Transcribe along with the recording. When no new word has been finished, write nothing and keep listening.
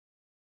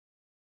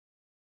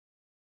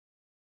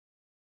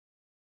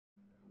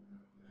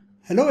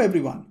Hello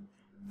everyone,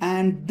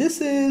 and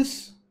this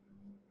is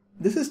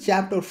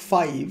chapter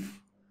 5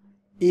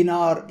 in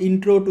our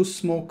Intro to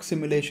Smoke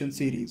Simulation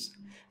series.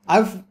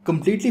 I've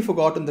completely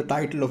forgotten the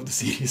title of the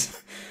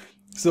series.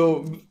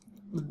 So,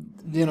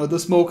 the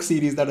smoke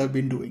series that I've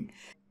been doing.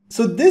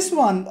 So this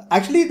one,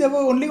 actually there were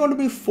only going to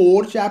be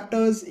 4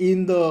 chapters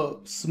in the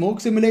smoke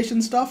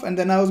simulation stuff, and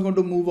then I was going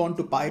to move on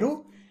to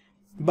pyro.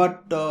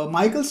 But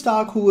Michael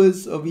Stark, who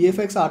is a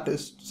VFX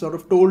artist, sort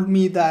of told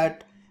me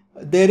that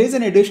there is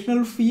an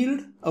additional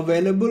field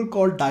available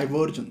called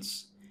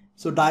Divergence.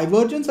 So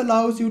Divergence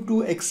allows you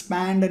to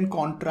expand and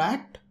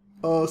contract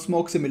a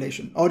smoke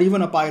simulation or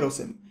even a pyro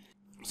sim.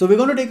 So we're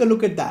going to take a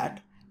look at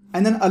that.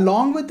 And then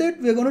along with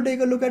it, we're going to take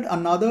a look at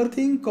another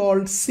thing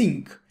called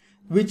sync,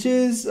 which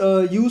is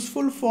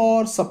useful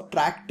for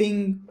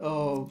subtracting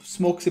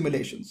smoke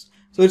simulations.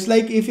 So it's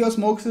like if your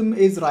smoke sim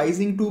is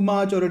rising too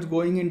much or it's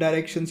going in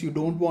directions you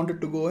don't want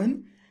it to go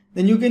in,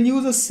 then you can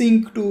use a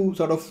sync to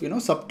sort of,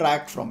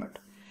 subtract from it.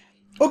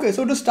 Okay,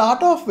 so to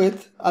start off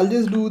with, I'll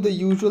just do the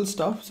usual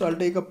stuff. So I'll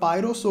take a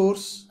pyro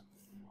source.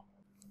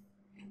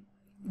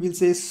 We'll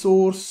say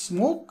source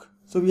smoke.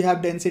 So we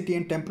have density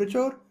and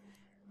temperature.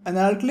 And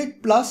then I'll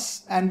click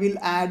plus and we'll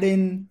add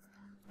in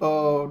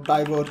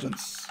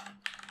divergence.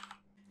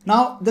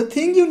 Now, the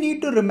thing you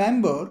need to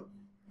remember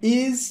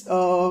is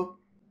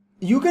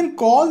you can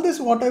call this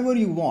whatever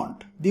you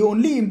want. The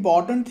only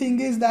important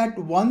thing is that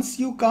once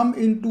you come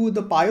into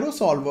the pyro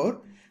solver,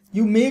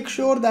 you make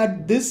sure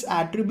that this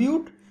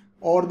attribute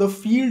or the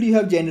field you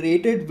have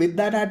generated with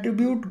that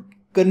attribute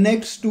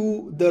connects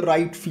to the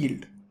right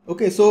field.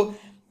 Okay, so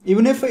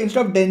even if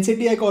instead of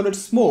density I call it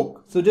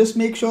smoke, so just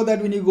make sure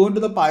that when you go into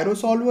the pyro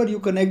solver, you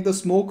connect the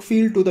smoke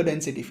field to the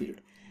density field.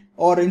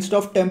 Or instead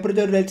of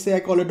temperature, let's say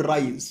I call it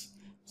rise.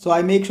 So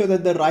I make sure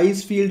that the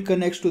rise field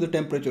connects to the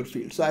temperature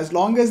field. So as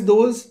long as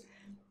those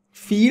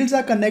fields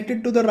are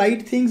connected to the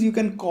right things, you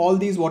can call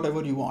these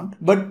whatever you want,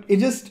 but it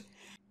just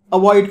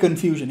avoid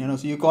confusion,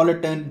 so you call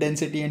it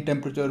density and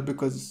temperature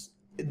because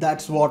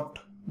that's what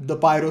the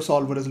pyro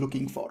solver is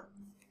looking for.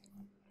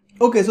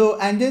 Okay, so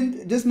and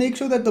then just make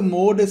sure that the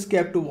mode is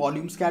kept to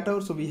volume scatter.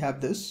 So we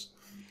have this.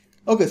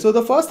 Okay, so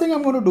the first thing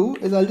I'm going to do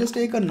is I'll just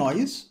take a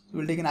noise.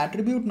 We'll take an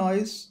attribute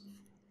noise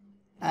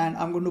and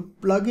I'm going to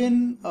plug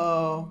in,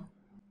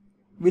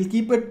 we'll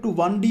keep it to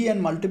 1D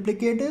and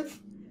multiplicative.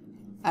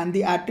 And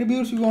the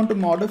attributes we want to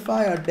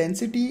modify are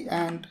density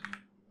and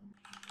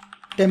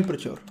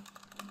temperature.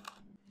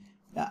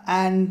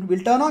 And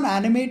we'll turn on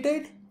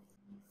animated.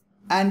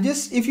 And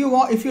just if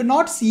you're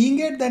not seeing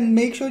it, then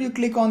make sure you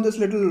click on this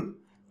little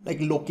like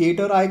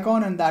locator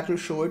icon and that will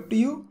show it to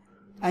you.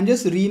 And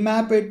just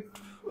remap it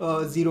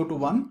 0 to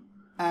 1.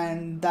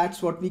 And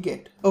that's what we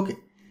get. Okay.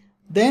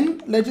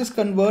 Then let's just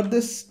convert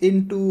this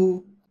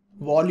into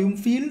volume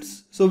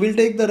fields. So we'll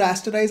take the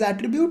rasterize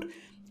attribute.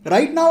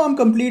 Right now I'm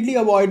completely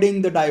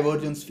avoiding the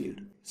divergence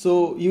field.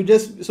 So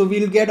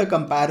we'll get a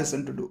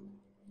comparison to do.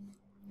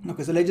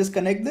 Okay, so let's just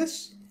connect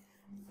this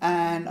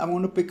and I'm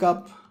going to pick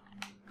up,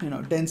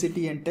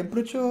 density and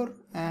temperature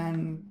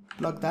and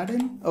plug that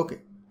in. Okay,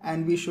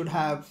 and we should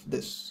have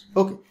this.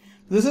 Okay,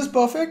 this is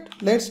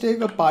perfect. Let's take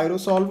a pyro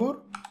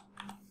solver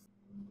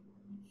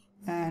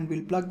and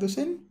we'll plug this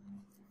in.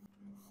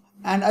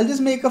 And I'll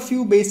just make a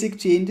few basic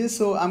changes.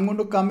 So I'm going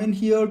to come in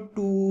here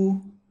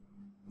to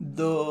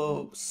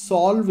the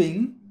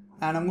solving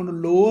and I'm going to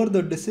lower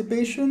the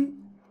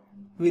dissipation.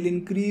 We'll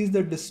increase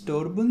the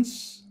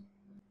disturbance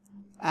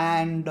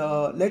and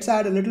let's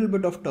add a little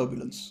bit of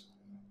turbulence.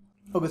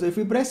 Okay, so if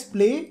we press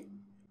play,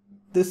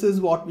 this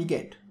is what we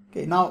get.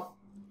 Okay, now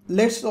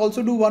let's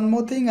also do one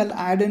more thing. I'll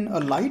add in a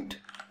light.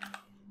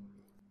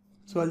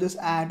 So I'll just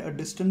add a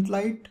distant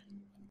light.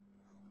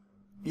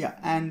 Yeah,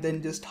 and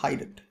then just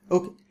hide it.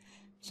 Okay,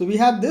 so we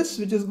have this,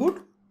 which is good.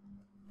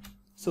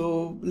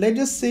 So let's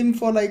just sim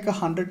for like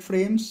 100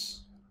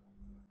 frames.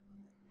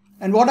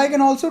 And what I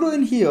can also do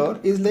in here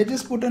is let's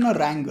just put in a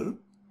wrangle.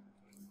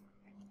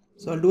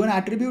 So I'll do an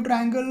attribute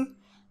wrangle.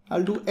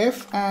 I'll do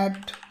f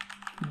at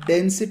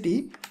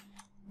density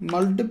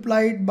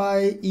multiplied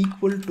by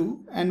equal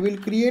to, and we'll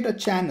create a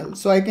channel.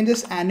 So I can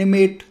just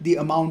animate the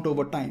amount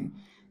over time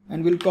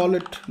and we'll call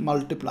it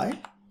multiply.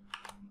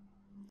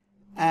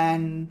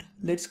 And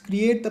let's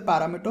create the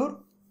parameter.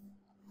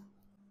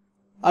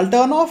 I'll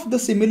turn off the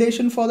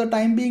simulation for the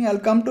time being. I'll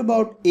come to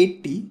about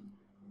 80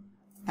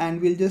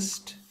 and we'll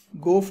just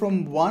go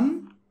from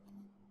 1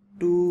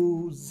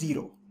 to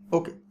 0.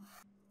 Okay.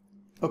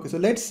 Okay, so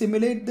let's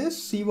simulate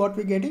this, see what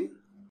we're getting.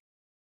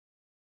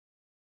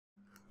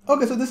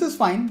 Okay, so this is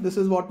fine. This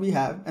is what we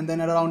have. And then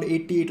at around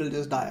 80, it'll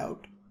just die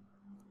out.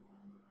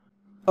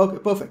 Okay,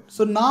 perfect.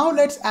 So now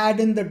let's add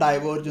in the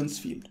divergence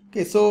field.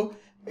 Okay, so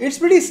it's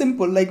pretty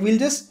simple. Like we'll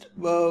just,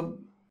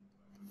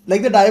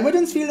 like the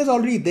divergence field is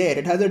already there.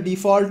 It has a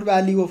default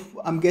value of,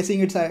 I'm guessing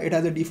it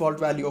has a default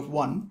value of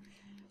 1.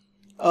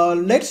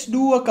 Let's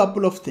do a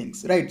couple of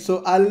things, right?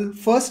 So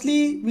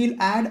we'll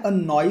add a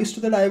noise to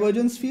the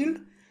divergence field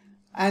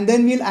and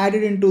then we'll add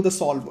it into the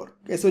solver.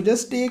 Okay, so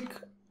just take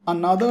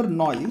another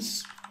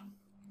noise.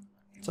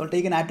 So I'll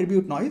take an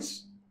attribute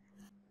noise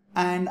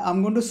and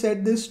I'm going to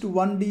set this to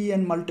 1D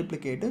and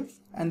multiplicative,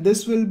 and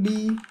this will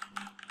be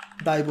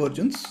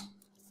divergence,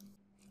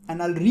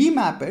 and I'll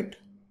remap it.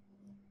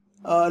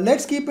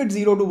 Let's keep it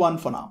 0 to 1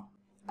 for now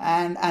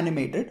and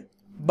animate it,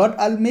 but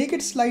I'll make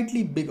it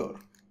slightly bigger.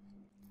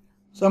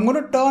 So I'm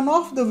going to turn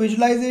off the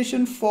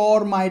visualization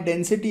for my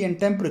density and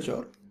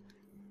temperature,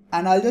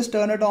 and I'll just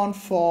turn it on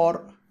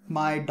for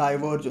my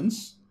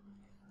divergence.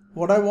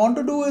 What I want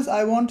to do is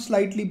I want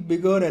slightly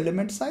bigger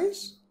element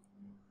size.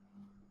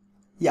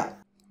 Yeah.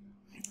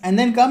 And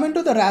then come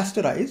into the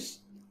rasterize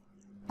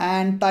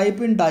and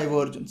type in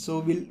divergence. So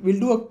we'll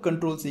do a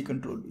Control C,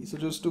 Control V. So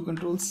just do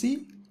Control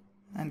C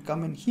and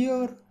come in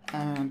here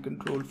and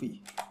Control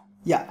V.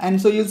 Yeah,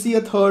 and so you'll see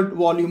a third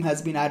volume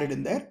has been added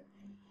in there.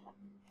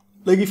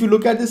 Like if you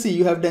look at the C,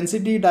 you have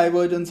density,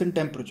 divergence, and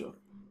temperature.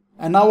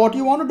 And now what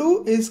you want to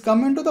do is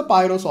come into the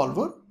Pyro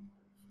solver,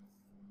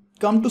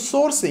 come to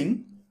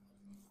sourcing.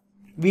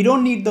 We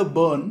don't need the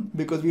burn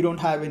because we don't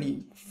have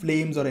any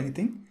flames or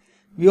anything.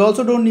 We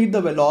also don't need the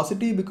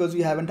velocity because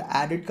we haven't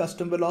added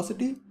custom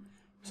velocity.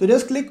 So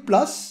just click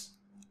plus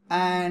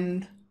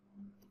and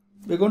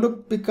we're going to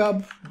pick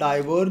up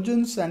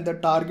divergence, and the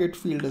target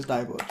field is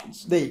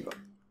divergence. There you go.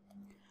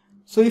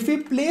 So if we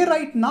play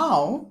right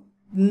now,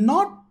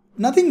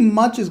 nothing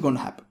much is going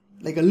to happen.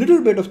 Like a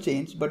little bit of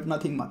change, but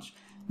nothing much,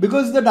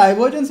 because the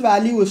divergence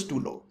value is too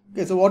low.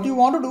 Okay, so what you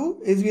want to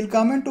do is we'll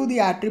come into the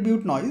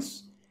attribute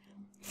noise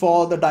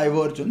for the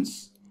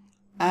divergence,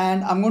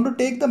 and I'm going to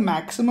take the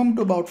maximum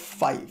to about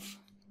 5.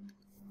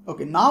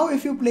 Okay, now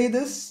if you play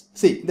this,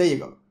 see, there you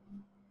go.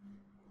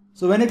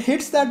 So when it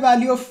hits that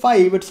value of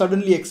 5, it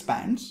suddenly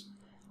expands.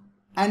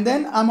 And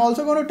then I'm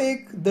also going to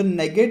take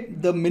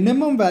the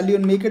minimum value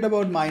and make it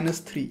about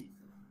 -3.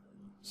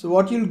 So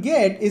what you'll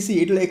get is, see,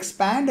 it'll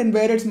expand, and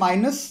where it's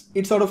minus,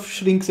 it sort of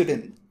shrinks it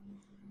in.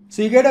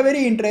 So you get a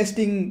very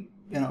interesting,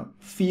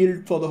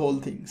 field for the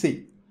whole thing.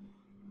 See,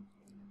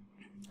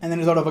 and then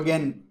it sort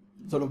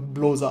of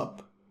blows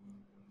up.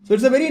 So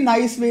it's a very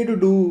nice way to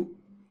do,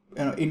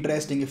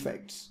 interesting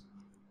effects.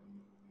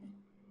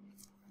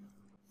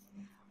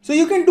 So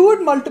you can do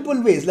it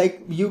multiple ways.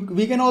 Like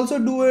we can also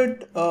do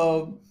it,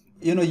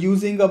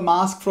 using a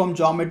mask from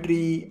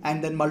geometry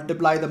and then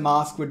multiply the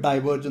mask with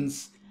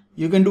divergence.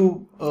 You can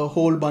do a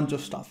whole bunch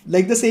of stuff.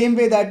 Like the same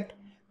way that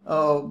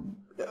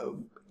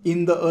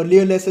in the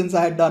earlier lessons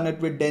I had done it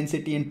with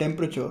density and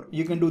temperature.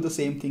 You can do the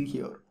same thing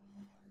here.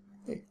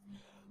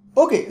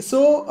 Okay,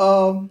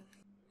 so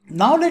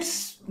now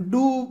let's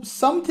do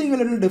something a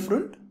little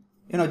different,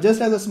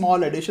 just as a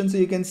small addition, so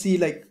you can see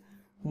like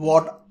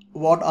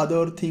what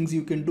other things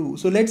you can do.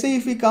 So let's say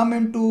if we come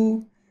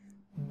into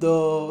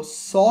the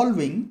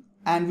solving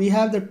and we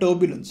have the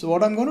turbulence. So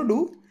what I'm going to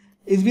do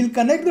is we'll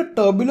connect the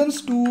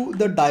turbulence to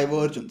the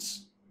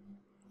divergence.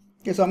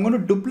 Okay, so I'm going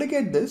to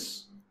duplicate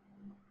this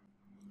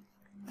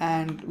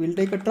and we'll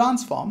take a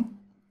transform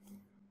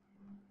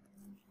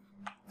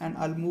and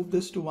I'll move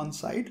this to one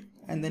side,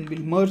 and then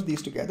we'll merge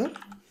these together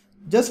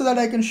just so that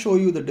I can show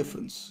you the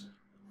difference.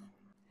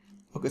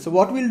 Okay, so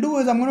what we'll do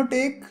is I'm going to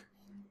take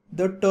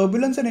the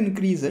turbulence and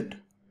increase it.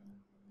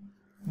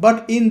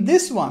 But in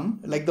this one,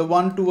 like the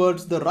one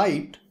towards the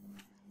right,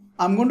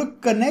 I'm going to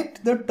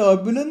connect the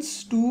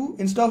turbulence to,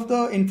 instead of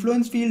the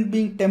influence field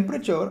being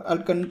temperature,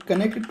 I'll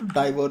connect it to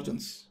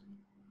divergence.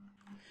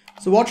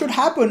 So what should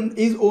happen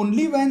is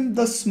only when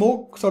the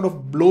smoke sort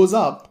of blows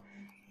up,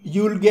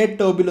 you'll get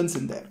turbulence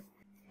in there.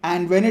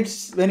 And when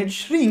it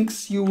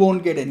shrinks, you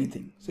won't get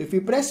anything. So if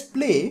you press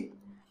play,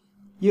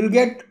 you'll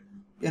get,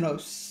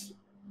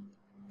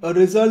 a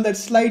result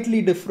that's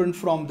slightly different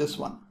from this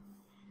one.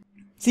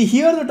 See,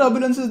 here the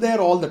turbulence is there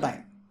all the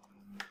time.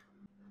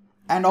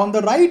 And on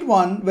the right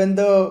one, when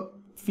the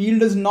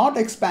field is not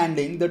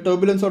expanding, the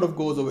turbulence sort of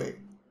goes away.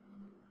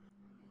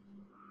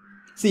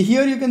 See,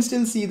 here you can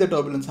still see the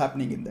turbulence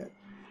happening in there.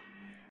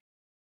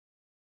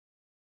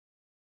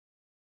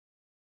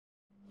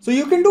 So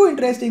you can do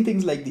interesting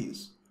things like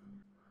these.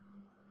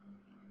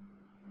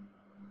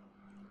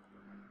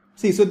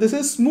 See, so this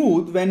is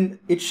smooth when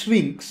it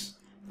shrinks,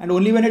 and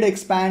only when it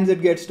expands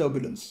it gets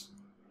turbulence.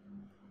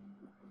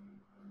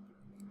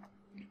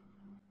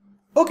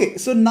 Okay,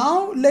 so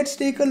now let's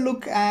take a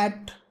look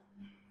at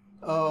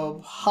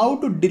how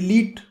to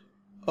delete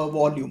a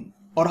volume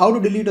or how to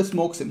delete a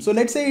smoke sim. So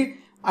let's say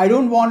I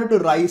don't want it to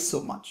rise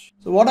so much.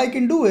 So what I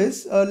can do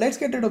is, let's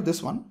get rid of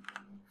this one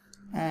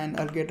and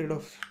I'll get rid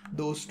of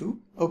those two.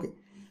 Okay,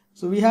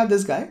 so we have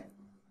this guy.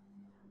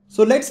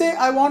 So let's say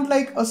I want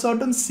like a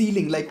certain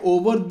ceiling, like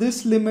over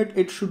this limit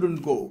it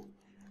shouldn't go.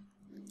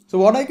 So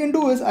what I can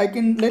do is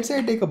let's say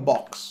I take a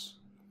box,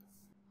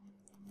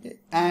 okay,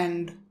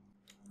 and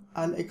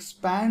I'll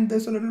expand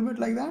this a little bit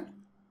like that.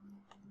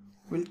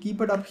 We'll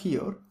keep it up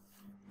here.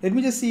 Let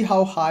me just see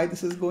how high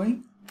this is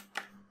going.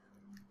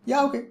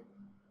 Yeah, okay.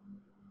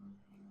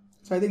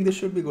 So I think this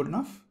should be good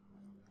enough.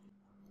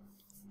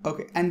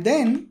 Okay, and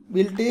then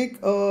we'll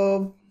take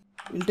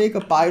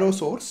a pyro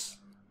source,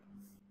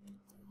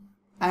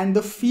 and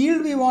the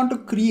field we want to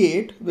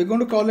create, we're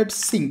going to call it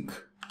sync.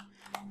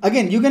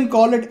 Again, you can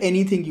call it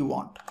anything you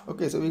want.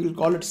 Okay, so we will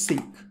call it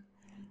sync.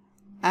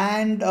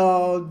 And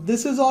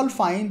this is all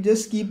fine.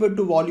 Just keep it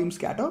to volume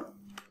scatter.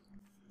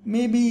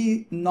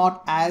 Maybe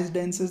not as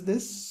dense as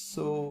this.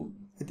 So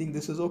I think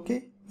this is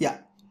okay. Yeah.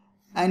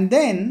 And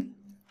then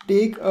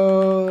take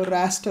a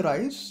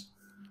rasterize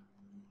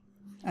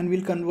and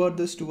we'll convert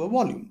this to a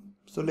volume.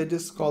 So let's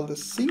just call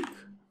this sink.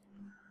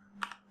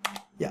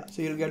 Yeah,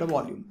 so you'll get a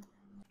volume.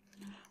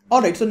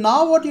 All right, so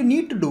now what you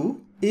need to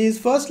do is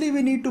firstly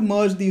we need to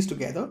merge these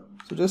together.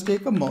 So just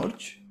take a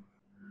merge.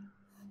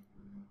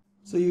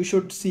 So you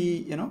should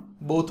see,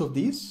 both of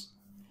these.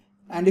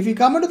 And if you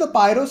come into the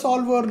pyro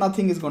solver,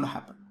 nothing is going to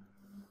happen.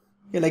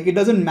 Okay, like it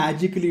doesn't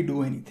magically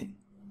do anything.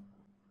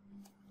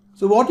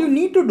 So what you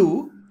need to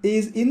do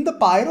is in the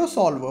pyro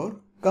solver,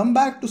 come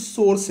back to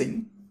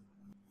sourcing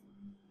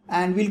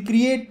and we'll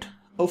create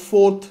a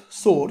fourth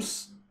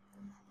source.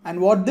 And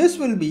what this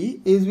will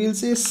be is we'll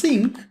say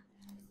sink,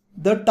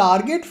 the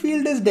target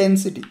field is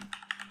density.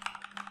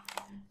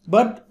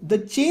 But the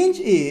change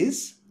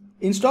is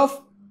instead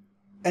of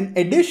an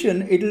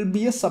addition, it will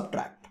be a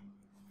subtract.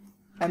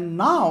 And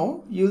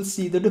now you'll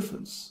see the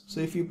difference. So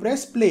if you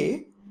press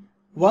play,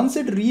 once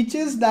it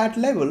reaches that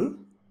level,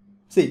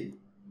 see,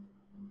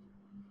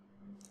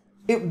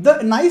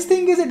 the nice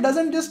thing is it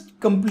doesn't just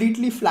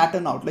completely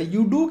flatten out. Like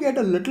you do get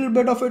a little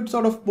bit of it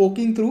sort of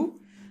poking through.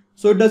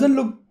 So it doesn't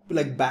look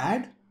like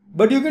bad,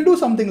 but you can do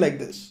something like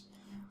this.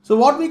 So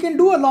what we can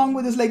do along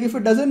with this, like if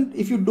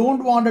you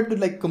don't want it to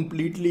like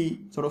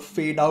completely sort of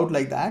fade out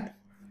like that,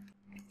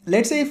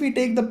 let's say if we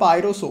take the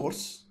pyro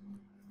source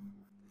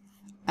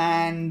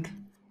and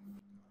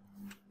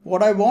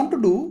what I want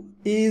to do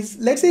is,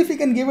 let's say if we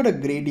can give it a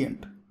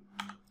gradient.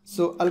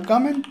 So I'll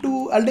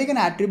take an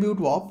attribute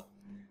warp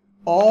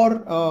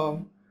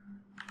or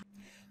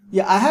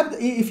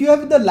if you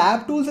have the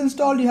lab tools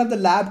installed, you have the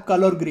lab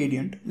color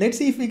gradient. Let's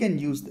see if we can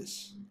use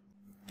this.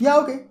 Yeah,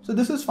 okay, so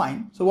this is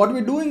fine. So what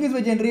we're doing is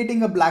we're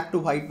generating a black to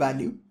white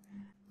value.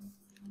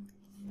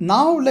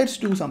 Now let's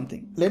do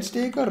something. Let's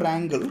take a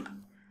wrangle.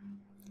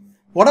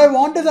 What I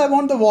want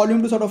the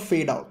volume to sort of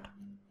fade out.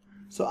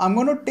 So I'm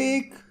going to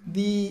take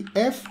the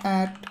f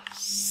at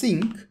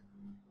sink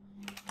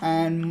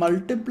and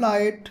multiply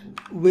it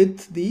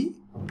with the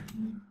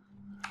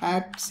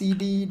at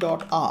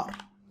cd.r.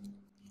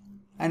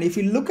 And if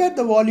you look at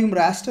the volume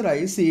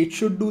rasterize, see it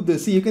should do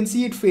this. See, you can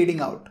see it fading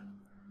out.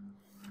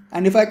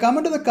 And if I come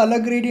into the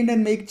color gradient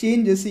and make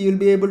changes, see,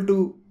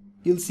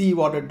 you'll see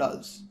what it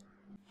does.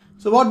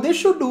 So what this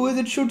should do is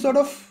it should sort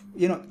of,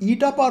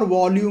 eat up our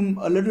volume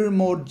a little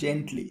more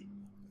gently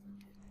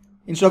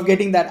instead of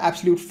getting that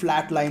absolute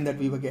flat line that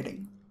we were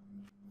getting.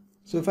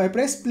 So if I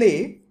press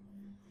play,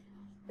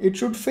 it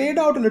should fade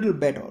out a little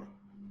better.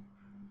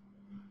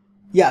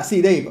 Yeah,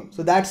 see, there you go.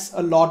 So that's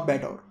a lot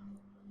better.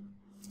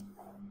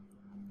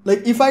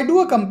 Like if I do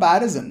a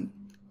comparison,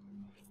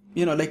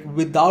 like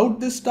without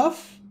this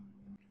stuff.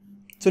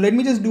 So let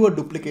me just do a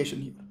duplication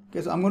here.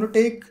 Okay, so I'm going to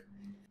take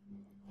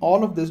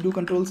all of this, do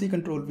Control C,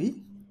 Control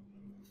V.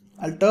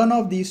 I'll turn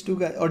off these two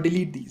guys or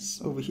delete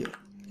these over here.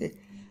 Okay,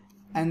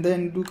 and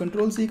then do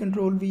Control C,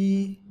 Control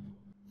V.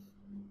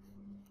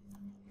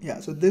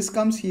 Yeah, so this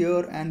comes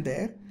here and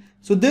there.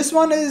 So this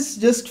one is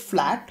just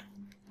flat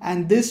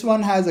and this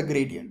one has a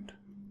gradient.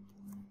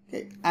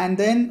 Okay, and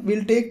then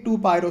we'll take two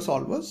pyro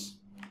solvers.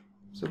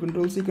 So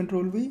Control C,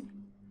 Control V,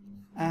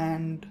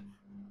 and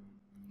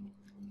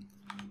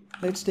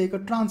let's take a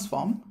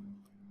transform.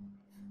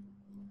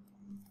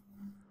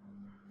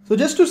 So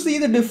just to see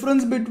the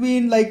difference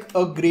between like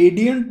a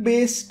gradient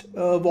based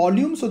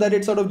volume so that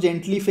it's sort of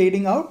gently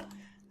fading out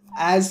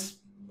as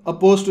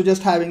opposed to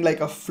just having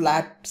like a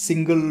flat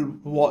single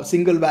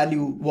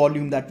value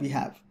volume that we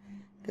have.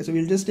 Okay, so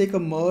we'll just take a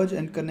merge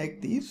and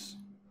connect these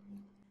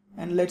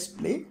and let's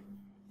play.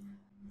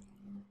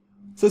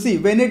 So see,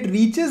 when it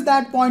reaches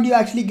that point, you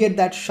actually get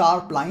that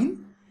sharp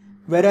line.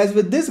 Whereas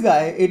with this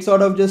guy, it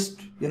sort of just,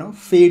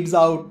 fades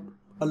out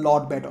a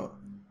lot better.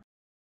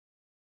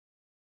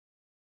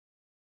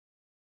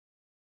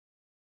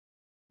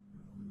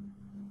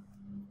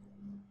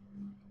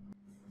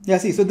 Yeah,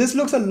 see, so this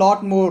looks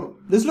much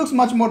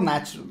more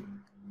natural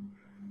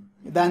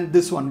than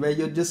this one where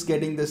you're just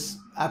getting this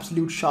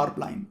absolute sharp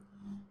line.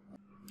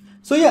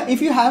 So yeah,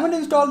 if you haven't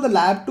installed the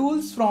lab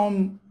tools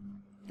from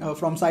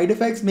side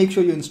effects, make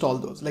sure you install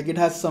those. Like it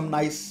has some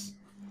nice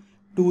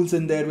tools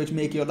in there which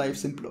make your life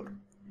simpler.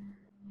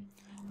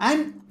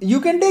 And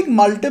you can take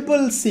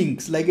multiple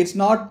sinks. Like it's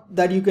not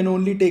that you can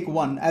only take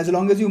one, as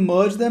long as you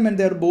merge them and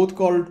they're both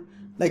called,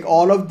 like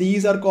all of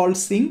these are called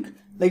sink.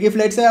 Like if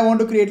let's say I want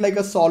to create like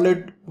a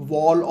solid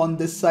wall on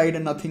this side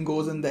and nothing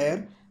goes in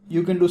there,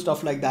 you can do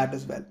stuff like that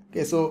as well.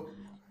 Okay, so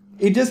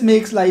it just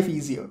makes life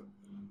easier.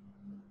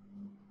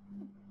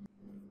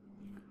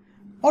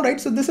 All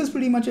right, so this is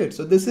pretty much it.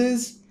 So this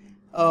is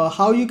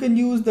how you can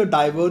use the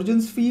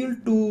divergence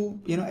field to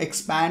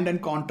expand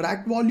and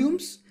contract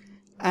volumes,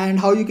 and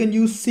how you can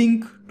use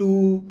sink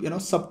to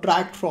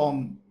subtract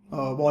from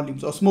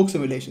volumes or smoke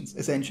simulations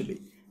essentially.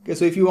 Okay,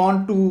 so if you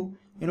want to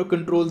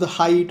control the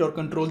height or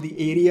control the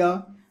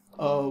area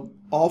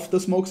of the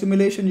smoke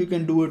simulation, you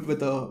can do it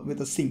with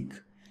a sink.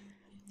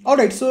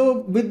 Alright, so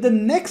with the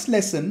next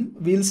lesson,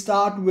 we'll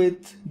start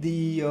with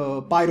the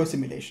pyro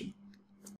simulation.